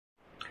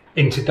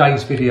In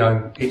today's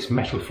video, it's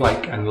metal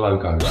flake and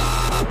logos.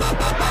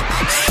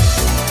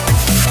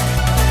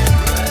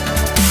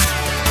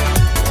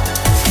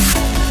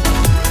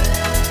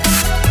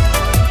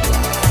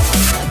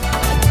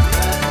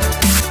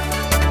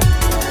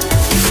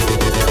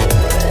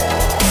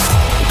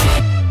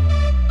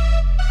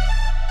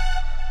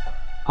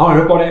 Hi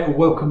everybody,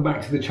 welcome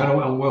back to the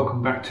channel and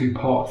welcome back to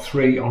part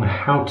 3 on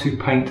how to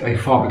paint a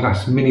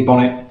fiberglass mini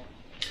bonnet.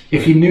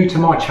 If you're new to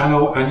my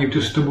channel and you've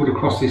just stumbled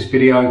across this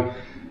video,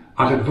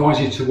 I'd advise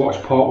you to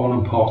watch part 1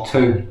 and part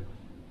 2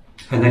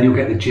 and then you'll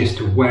get the gist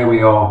of where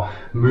we are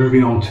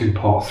moving on to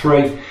part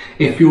 3.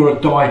 If you're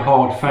a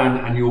die-hard fan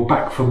and you're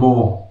back for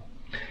more,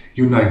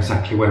 you'll know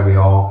exactly where we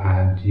are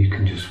and you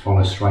can just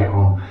follow straight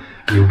on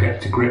and you'll get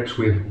to grips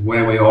with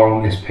where we are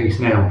on this piece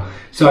now.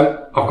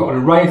 So I've got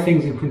an array of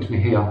things in front of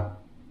me here,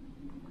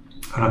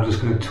 and I'm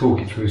just going to talk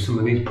you through some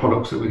of these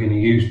products that we're going to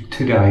use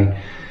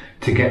today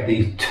to get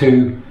these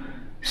two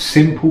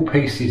simple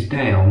pieces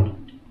down.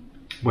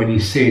 When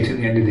you see it at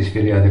the end of this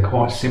video, they're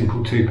quite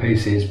simple two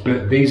pieces,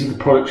 but these are the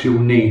products you'll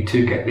need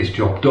to get this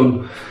job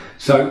done.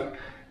 So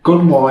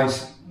gun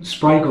wise,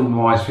 spray gun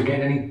wise, for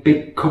getting any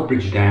big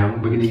coverage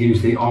down, we're going to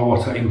use the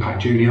Iwata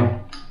Impact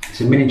Junior. It's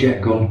a mini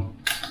jet gun,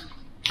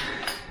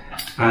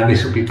 and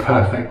this will be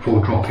perfect for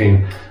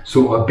dropping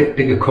sort of a bit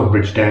bigger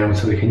coverage down,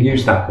 so we can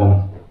use that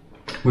one.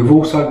 We've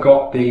also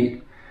got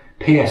the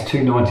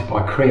PS290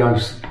 by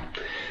Krios.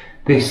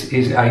 This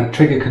is a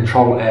trigger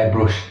control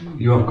airbrush.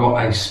 You have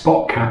got a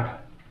spot cap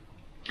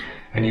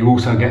and you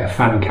also get a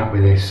fan cap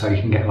with this, so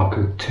you can get like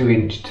a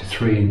 2-inch to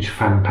 3-inch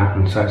fan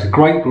pattern. So it's a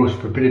great brush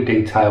for a bit of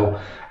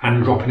detail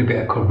and dropping a bit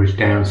of coverage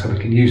down, so we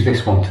can use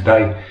this one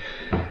today.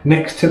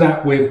 Next to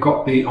that we've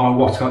got the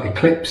Iwata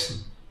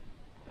Eclipse.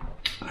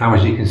 Now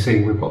as you can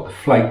see, we've got the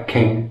Flake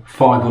King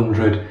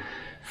 500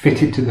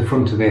 fitted to the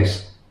front of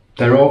this.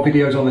 There are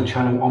videos on the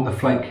channel on the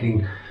Flake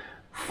King,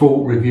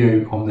 full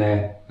review on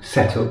their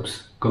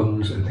setups,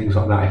 guns and things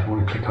like that, if you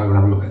want to click over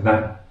and have a look at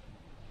that.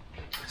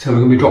 So we're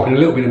going to be dropping a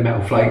little bit of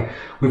metal flake.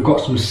 We've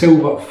got some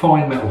silver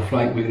fine metal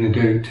flake we're going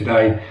to do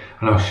today,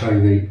 and I'll show you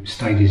the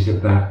stages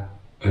of that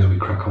as we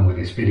crack on with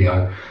this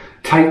video.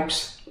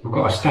 Tapes, we've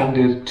got a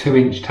standard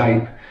 2-inch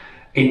tape,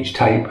 inch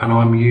tape, and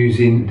I'm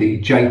using the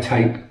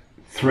J-tape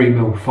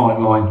 3mm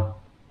fine line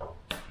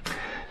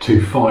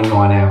to fine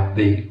line out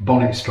the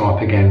bonnet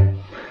stripe again.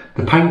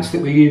 The paints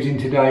that we're using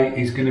today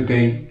is going to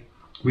be,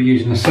 we're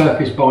using a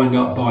surface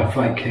binder by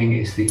Flake King.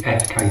 It's the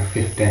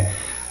FK50,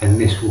 and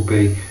this will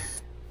be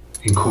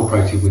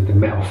incorporated with the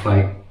metal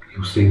flake.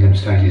 You'll see them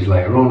stages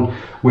later on.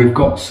 We've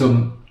got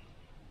some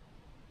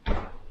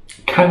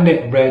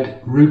Candid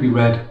Red, Ruby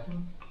Red,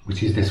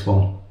 which is this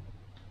one,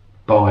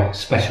 by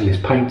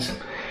Specialist Paints.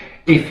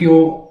 If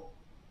you're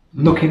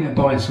looking at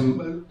buying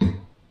some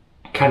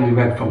Candy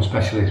Red from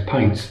Specialist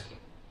Paints,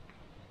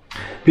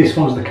 this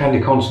one's the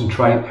Candy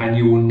Concentrate, and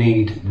you will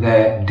need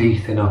their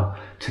D-thinner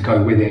to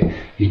go with it.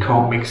 You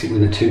can't mix it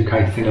with a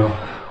 2K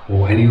thinner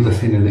or any other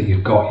thinner that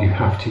you've got. You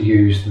have to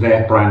use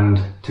their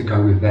brand to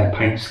go with their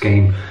paint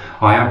scheme.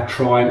 I have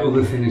tried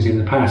other thinners in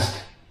the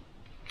past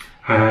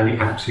and it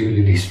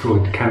absolutely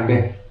destroyed the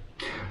Candy.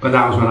 But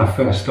that was when I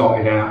first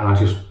started out and I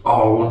just,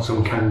 I want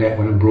some Candy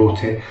when I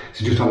brought it.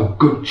 So just have a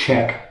good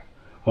check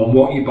on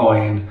what you're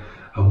buying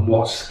and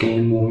what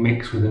scheme will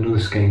mix with another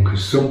scheme,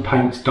 because some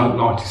paints don't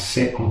like to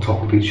sit on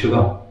top of each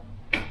other.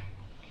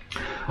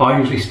 I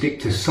usually stick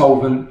to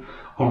solvent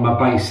on my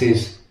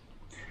bases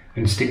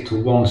and stick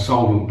to one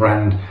solvent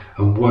brand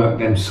and work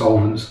them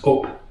solvents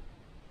up,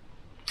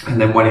 and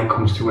then when it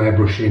comes to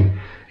airbrushing,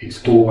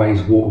 it's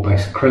always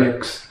water-based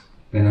acrylics.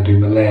 Then I do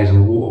my layers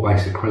on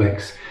water-based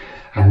acrylics,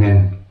 and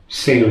then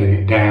sealing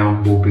it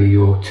down will be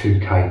your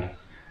 2K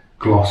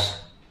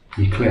gloss,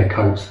 your clear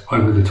coats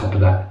over the top of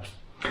that.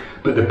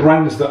 But the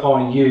brands that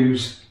I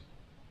use,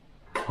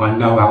 I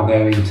know how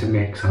they're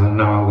intermix and I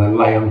know how they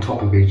lay on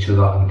top of each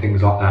other and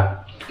things like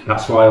that.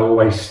 That's why I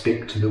always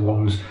stick to the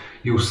ones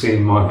you'll see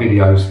in my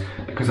videos,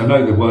 because I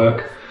know they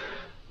work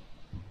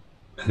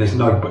and there's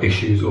no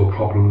issues or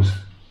problems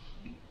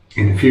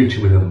in the future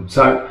with them.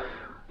 So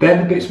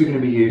they're the bits we're going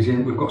to be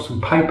using. We've got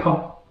some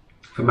paper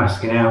for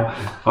masking out.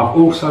 I've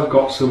also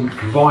got some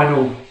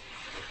vinyl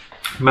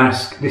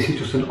mask. This is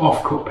just an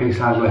off-cut piece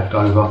I had left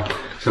over,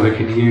 so we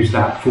can use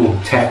that for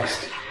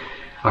text.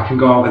 I can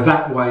go either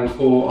that way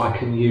or I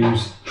can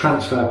use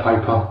transfer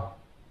paper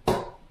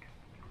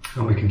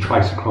and we can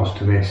trace across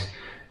to this,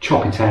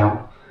 chop it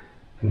out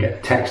and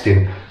get the text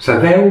in. So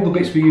they're all the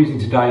bits we're using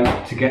today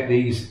to get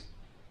these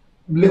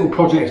little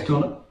projects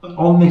done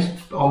on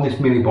this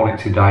mini bonnet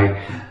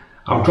today.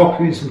 I'll drop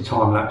you in some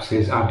time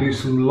lapses. I'll do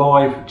some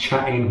live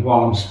chatting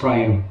while I'm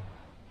spraying,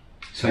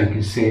 so you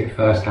can see it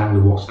firsthand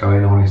with what's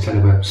going on instead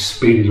of a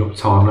speeded up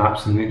time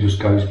lapse and it just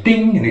goes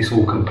ding and it's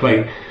all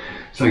complete.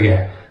 So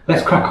yeah,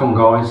 let's crack on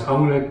guys.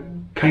 I'm going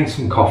to paint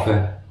some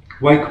coffee,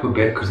 wake up a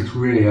bit because it's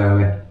really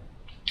early,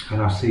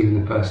 and I'll see you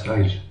in the first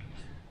stage.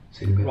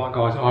 See you in a bit. Right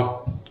guys,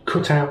 I've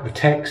cut out the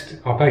text.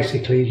 I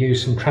basically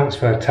used some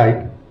transfer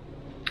tape,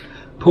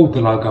 pulled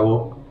the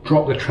logo up,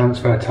 dropped the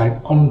transfer tape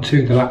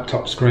onto the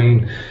laptop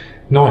screen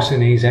nice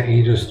and easy.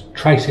 You're just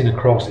tracing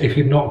across. If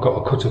you've not got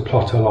a cutter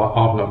plotter like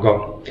I've not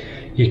got,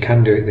 you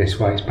can do it this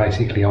way. It's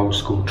basically old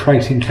school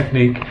tracing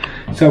technique.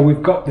 So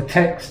we've got the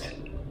text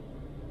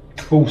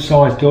all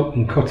sized up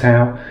and cut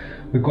out.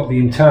 We've got the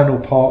internal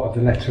part of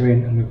the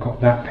lettering, and we've got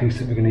that piece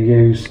that we're going to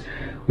use.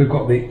 We've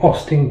got the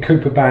Austin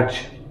Cooper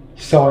badge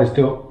sized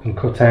up and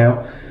cut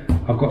out.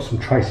 I've got some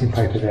tracing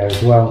paper there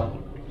as well.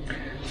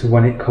 So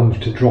when it comes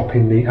to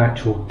dropping the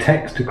actual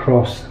text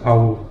across,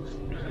 I'll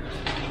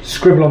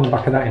scribble on the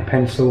back of that in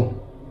pencil,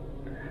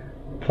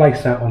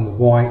 place that on the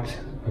white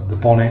of the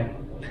bonnet,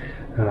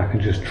 and I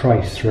can just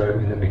trace through,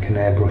 and then we can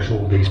airbrush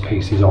all these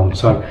pieces on.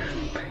 So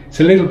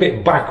it's a little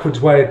bit backwards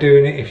way of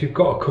doing it. If you've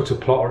got a cutter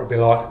plotter, it'd be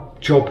like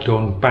job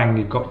done, bang,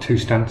 you've got 2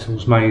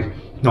 stencils made,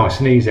 nice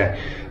and easy.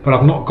 But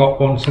I've not got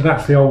one, so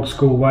that's the old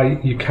school way.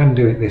 You can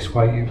do it this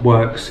way, it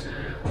works.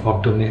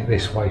 I've done it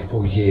this way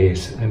for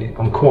years, and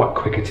I'm quite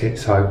quick at it,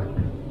 so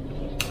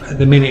at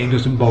the minute it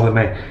doesn't bother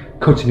me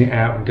cutting it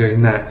out and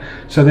doing that.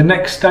 So the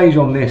next stage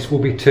on this will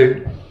be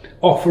to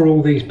offer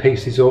all these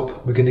pieces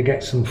up. We're going to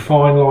get some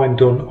fine line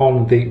done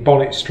on the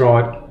bonnet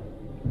stripe,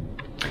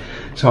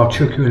 so I'll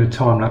chuck you in a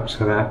time lapse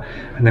for that,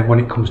 and then when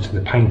it comes to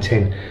the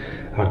painting,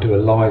 I'll do a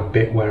live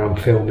bit where I'm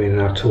filming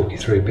and I'll talk you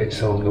through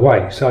bits along the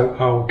way. So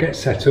I'll get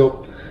set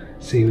up,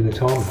 see you in the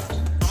time lapse.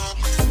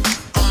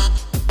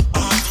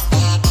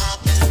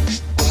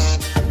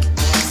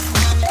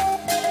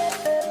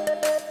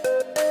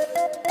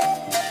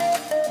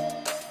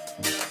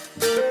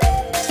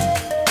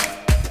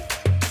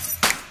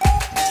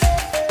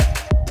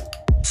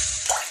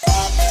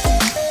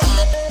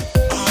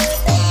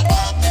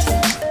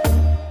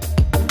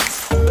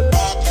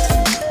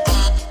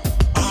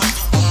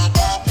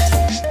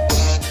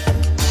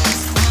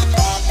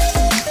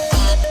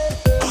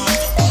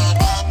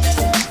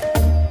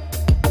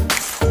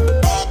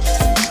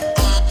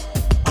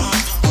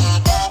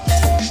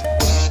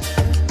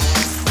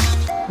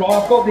 Right,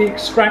 I've got the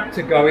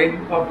extractor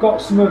going. I've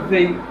got some of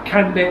the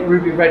Candy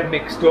Ruby Red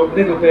mixed up a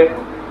little bit,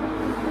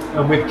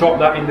 and we've dropped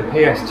that in the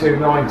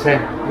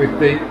PS290 with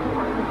the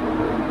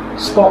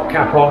spot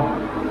cap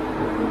on.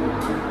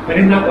 And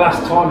in that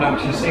last time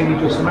lapse, you see me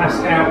just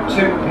mask out 2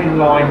 pin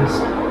lines.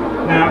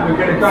 Now we're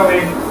going to go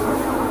in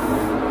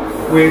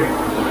with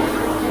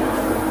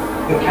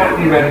the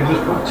Candy Red and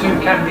just put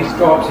 2 candy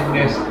stripes in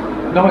this.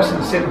 Nice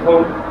and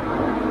simple.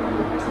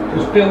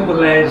 Just build the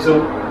layers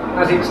up.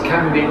 As it's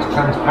candy, it's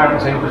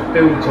transparent, so you just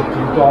build it up to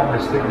the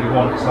darkness that you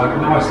want, so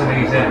nice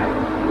and easy.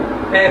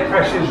 Air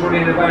pressure's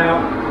running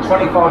about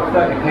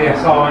 25-30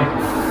 psi.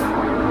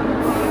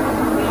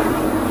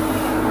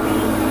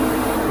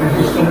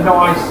 And just a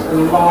nice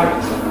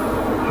light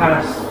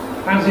pass.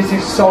 As this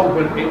is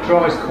solvent, it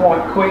dries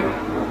quite quick,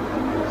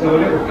 so a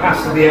little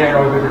pass of the air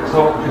over the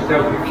top just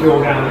helps it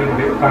cure down a little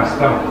bit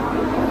faster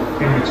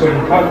in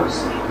between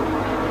coats.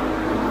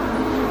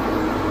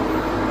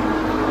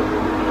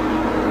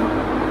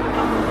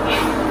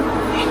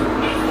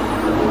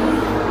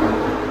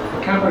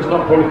 Camera's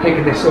not probably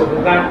picking this up,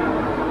 but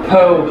that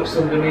pearl that's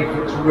underneath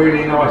looks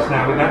really nice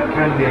now with that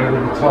candy over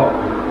the top.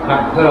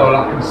 That pearl,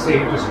 I can see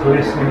it just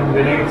glistening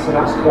underneath, so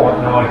that's quite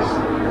nice.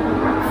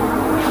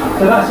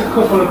 So that's a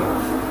couple of,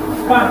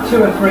 about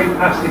 2 or 3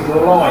 passes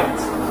of light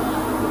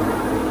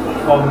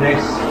on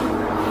this.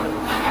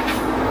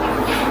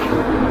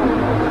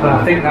 And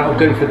I think that'll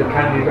do for the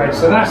Candy Red.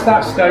 So that's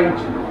that stage,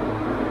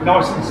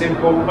 nice and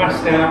simple,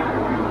 masked out.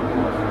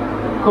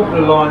 A couple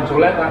of lines,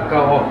 we'll let that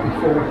go off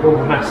before we pull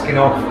the masking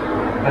off,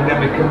 and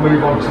then we can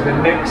move on to the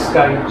next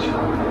stage.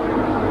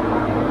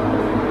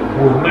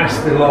 We'll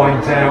mask the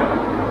lines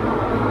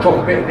out,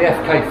 drop a bit of the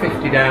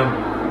FK50 down,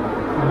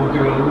 and we'll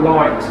do a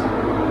light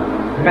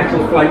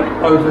metal flake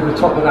over the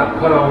top of that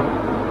pearl,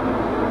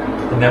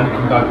 and then we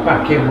can go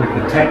back in with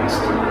the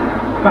text,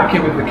 back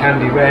in with the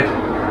Candy Red,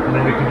 and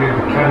then we can do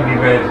the Candy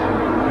Red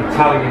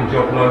Italian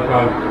job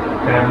logo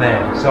down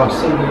there. So I'll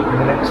see you in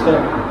the next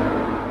step.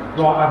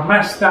 Right, I've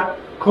masked that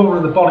corner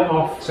of the bonnet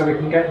off so we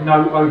can get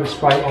no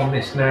overspray on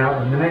this now,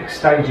 and the next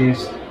stage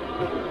is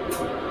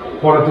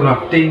what I've done.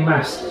 I've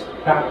demasked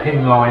that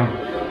pin line,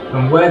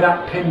 and where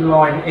that pin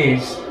line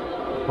is,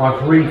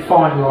 I've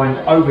re-fine lined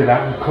over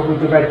that and covered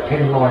the red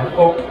pin line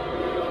up.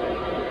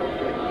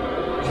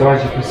 So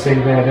as you can see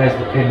there, there's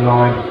the pin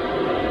line.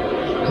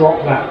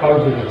 Drop that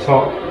over the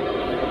top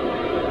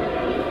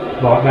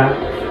like that.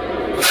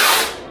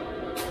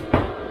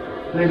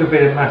 A little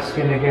bit of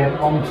masking again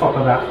on top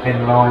of that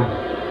pin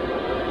line.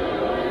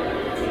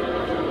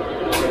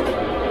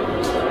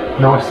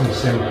 Nice and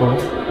simple.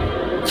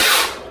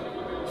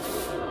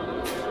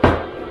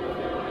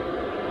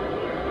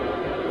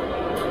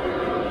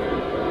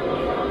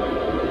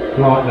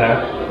 Like that.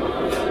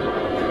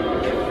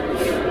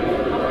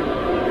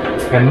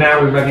 And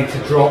now we're ready to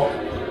drop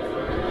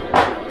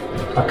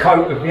a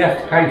coat of the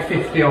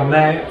FK50 on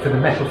there for the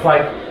metal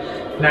flake.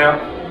 Now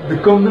the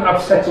gun that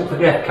I've set up for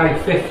the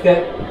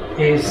FK50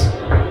 is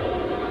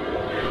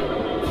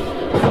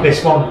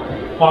this one,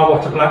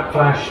 Highwater Black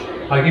Flash.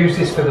 I use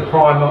this for the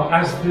primer.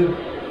 As the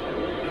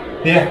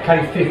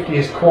FK50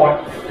 is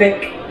quite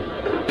thick,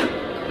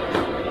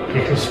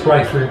 You can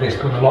spray through this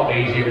gun a lot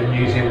easier than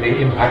using the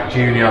Impact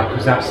Junior,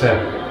 because that's a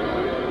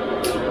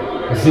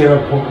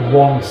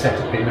 0.1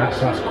 setup in that,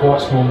 so that's quite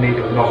small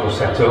needle nozzle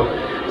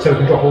setup. So we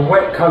can drop a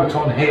wet coat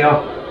on here,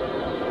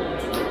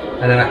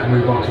 and then I can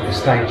move on to the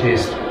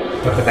stages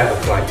of the metal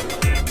flake.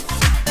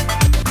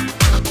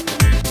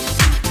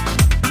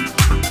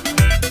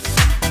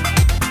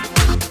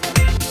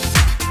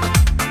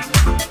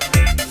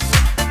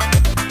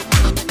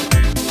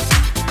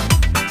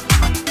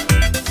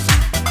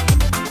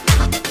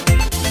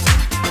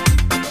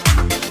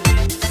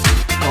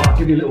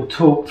 Give you a little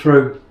talk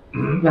through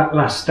that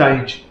last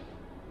stage.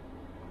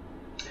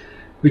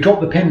 We drop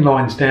the pin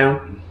lines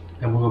down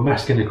and we were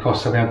masking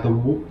across, so we have the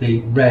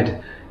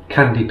red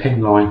candy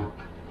pin line,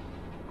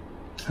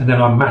 and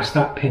then I masked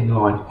that pin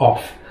line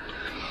off.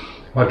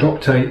 I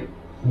dropped a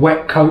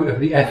wet coat of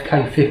the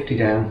FK50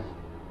 down,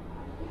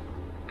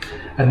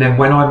 and then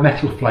when I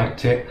metal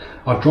flaked it,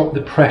 I dropped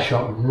the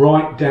pressure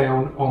right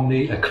down on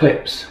the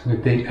Eclipse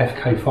with the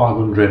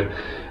FK500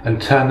 and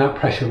turned that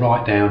pressure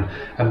right down,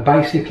 and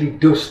basically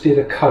dusted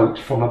a coat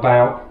from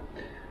about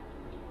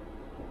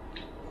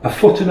 1.5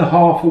 foot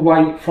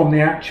away from the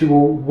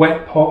actual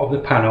wet part of the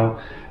panel,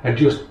 and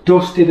just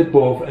dusted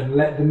above and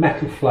let the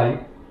metal flake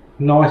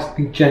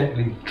nicely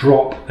gently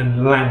drop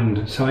and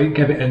land, so it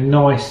gave it a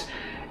nice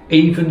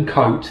even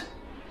coat.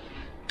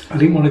 I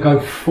didn't want to go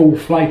full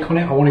flake on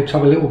it, I wanted to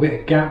have a little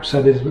bit of gap,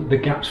 so there's the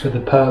gaps for the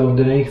pearl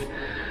underneath.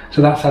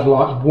 So that's had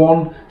like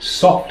one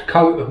soft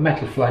coat of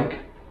metal flake,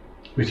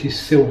 which is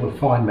silver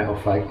fine metal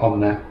flake,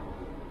 on there.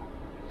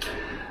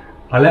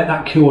 I let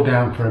that cure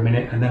down for a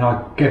minute, and then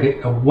I gave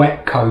it a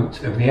wet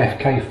coat of the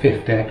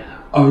FK50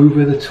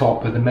 over the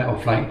top of the metal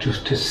flake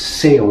just to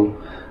seal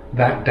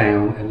that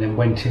down, and then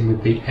went in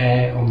with the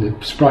air on the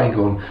spray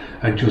gun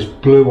and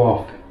just blew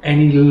off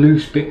any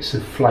loose bits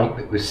of flake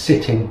that was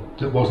sitting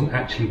that wasn't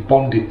actually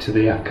bonded to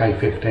the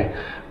FK50,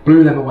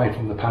 blew them away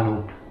from the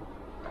panel,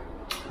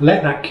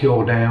 let that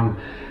cure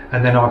down,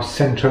 and then I've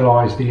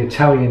centralised the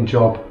Italian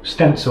job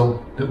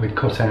stencil that we'd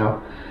cut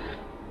out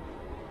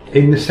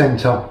in the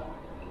centre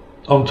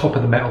on top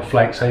of the metal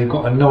flake, so you've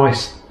got a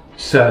nice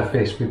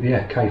surface with the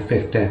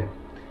FK50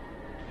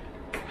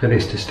 for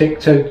this to stick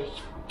to.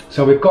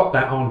 So we've got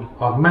that on,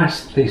 I've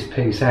masked this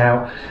piece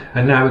out,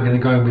 and now we're going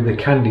to go in with the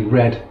candy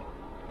red.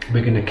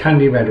 We're going to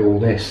candy red all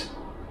this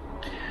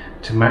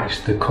to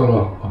match the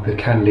colour of the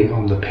candy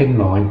on the pin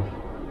line.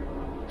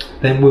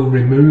 Then we'll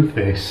remove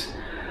this.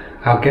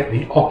 I'll get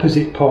the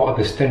opposite part of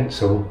the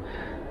stencil,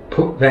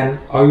 put them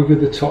over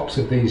the tops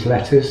of these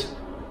letters,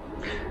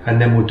 and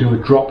then we'll do a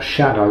drop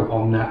shadow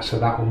on that, so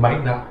that will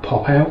make that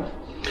pop out.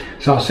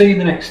 So I'll see you in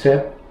the next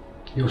step.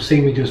 You'll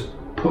see me just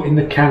putting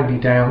the candy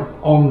down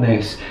on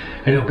this,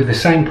 and it'll be the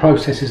same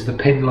process as the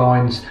pin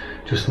lines,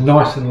 just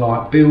nice and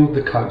light, build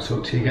the coats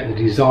up till you get the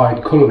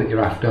desired colour that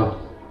you're after.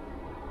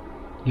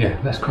 Yeah,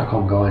 let's crack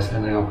on guys,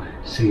 and I'll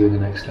see you in the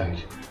next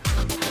stage.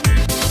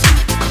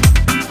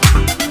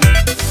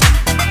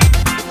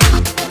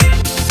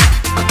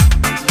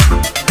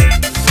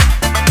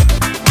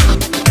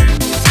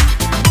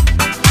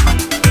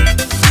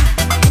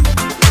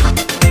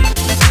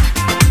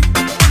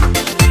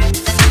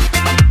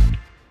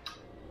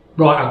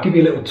 Right, I'll give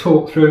you a little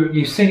talk through.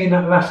 You've seen in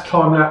that last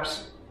time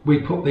lapse, we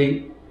put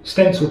the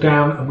stencil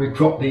down and we've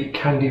dropped the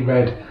candy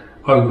red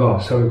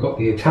over. So we've got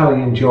the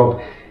Italian job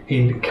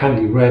in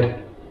candy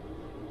red.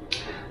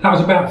 That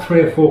was about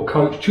 3 or 4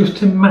 coats just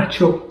to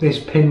match up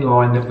this pin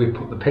line that we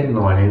put the pin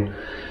line in,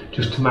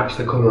 just to match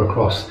the colour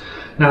across.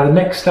 Now the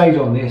next stage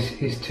on this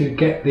is to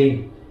get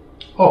the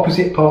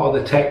opposite part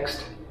of the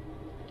text,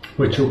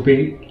 which will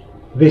be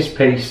this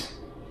piece,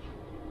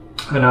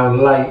 and I'll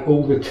lay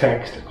all the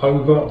text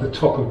over the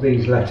top of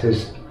these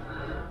letters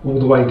all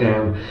the way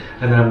down,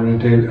 and then I'm going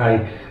to do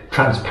a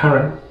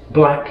transparent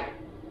black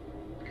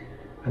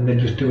and then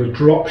just do a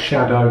drop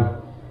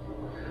shadow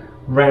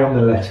round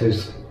the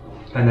letters,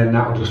 and then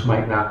that will just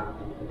make that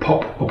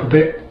pop up a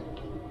bit,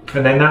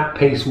 and then that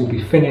piece will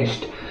be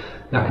finished.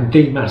 I can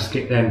demask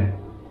it then,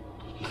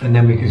 and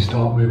then we can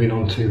start moving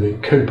on to the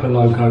Cooper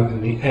logo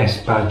and the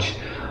S badge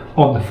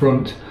on the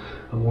front,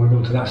 and we'll move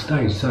on to that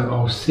stage. So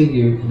I'll see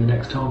you in the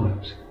next time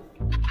lapse.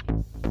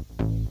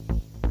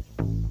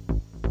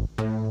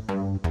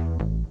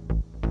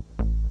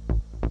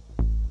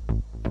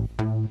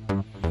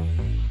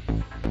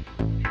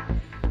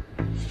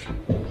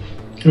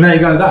 And there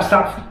you go, that's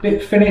that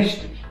bit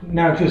finished.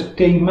 Now just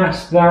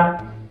demask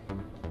that.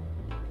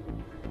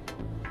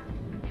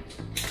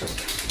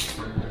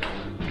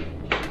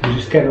 You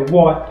just get a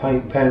white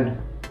paint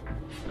pen,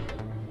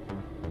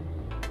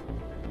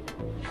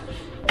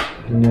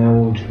 and now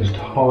we'll just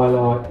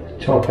highlight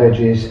the top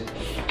edges.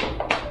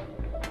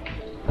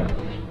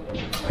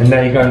 And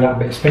there you go, that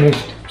bit's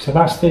finished. So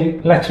that's the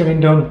lettering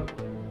done.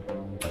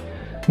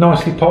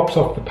 Nicely pops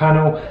off the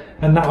panel,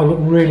 and that'll look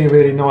really,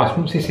 really nice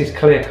once this is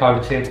clear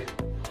coated.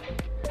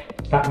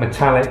 That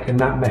metallic and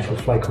that metal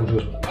flake will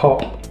just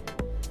pop.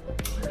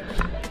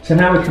 So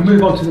now we can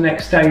move on to the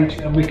next stage,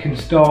 and we can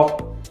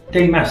start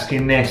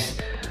demasking this,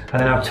 and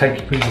then I'll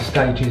take you through the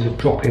stages of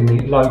dropping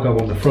the logo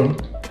on the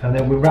front and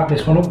then we'll wrap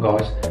this one up,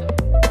 guys.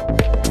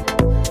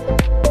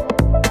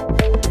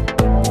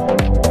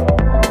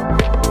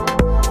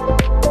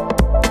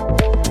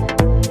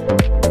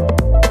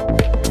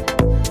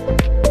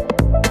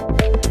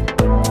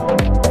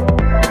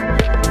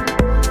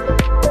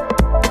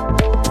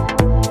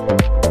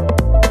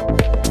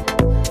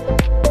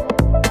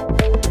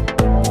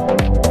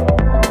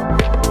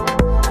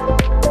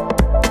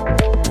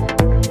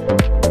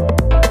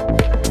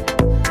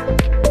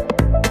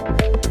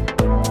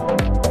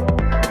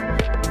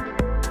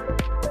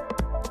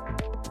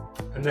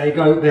 And there you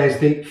go, there's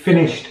the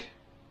finished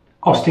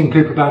Austin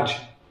Cooper badge.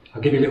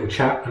 I'll give you a little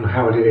chat on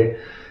how I did it.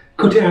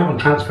 Cut it out on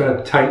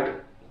transfer tape,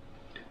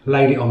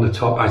 laid it on the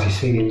top as you've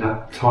seen in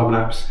that time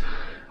lapse.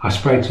 I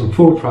sprayed some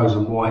forward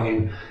frozen white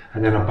in,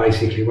 and then I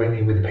basically went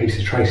in with a piece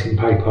of tracing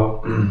paper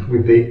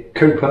with the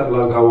Cooper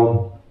logo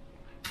on.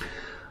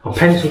 I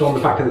penciled on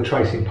the back of the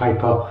tracing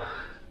paper,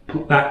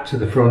 put that to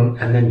the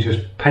front, and then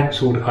just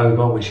penciled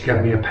over, which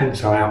gave me a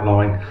pencil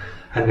outline,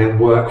 and then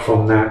work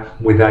from that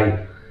with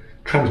a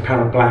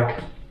transparent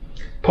black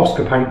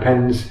Posca paint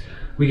pens.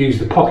 We use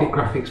the Pocket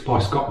Graphics by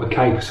Scott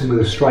McKay for some of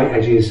the straight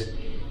edges,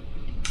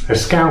 a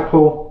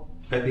scalpel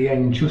at the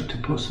end just to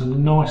put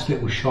some nice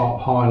little sharp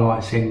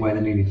highlights in where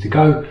they needed to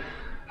go,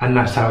 and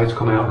that's how it's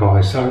come out,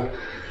 guys. So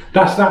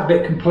that's that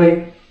bit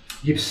complete.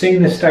 You've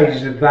seen the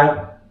stages of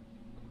that,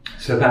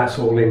 so that's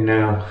all in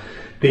now.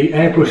 The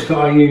airbrush that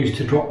I used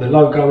to drop the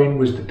logo in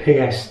was the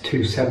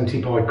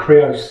PS270 by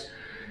Creos.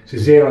 It's a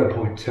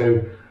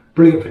 0.2,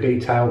 brilliant for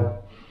detail,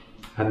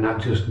 and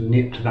that just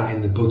nipped that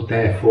in the bud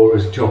there for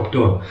us, job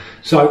done.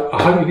 So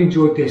I hope you've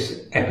enjoyed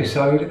this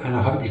episode, and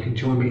I hope you can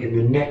join me in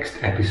the next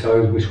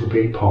episode, which will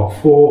be part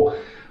 4.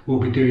 We'll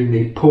be doing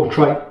the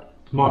portrait,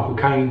 Michael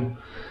Caine,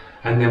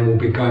 and then we'll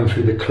be going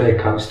through the clear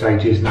coat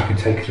stages, and I can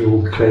take you through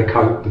all the clear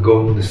coat, the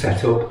gun, the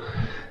setup,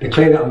 the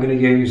clear that I'm going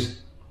to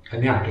use,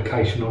 and the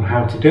application on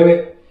how to do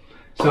it.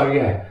 So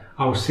yeah,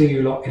 I'll see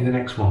you lot in the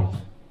next one.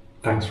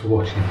 Thanks for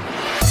watching.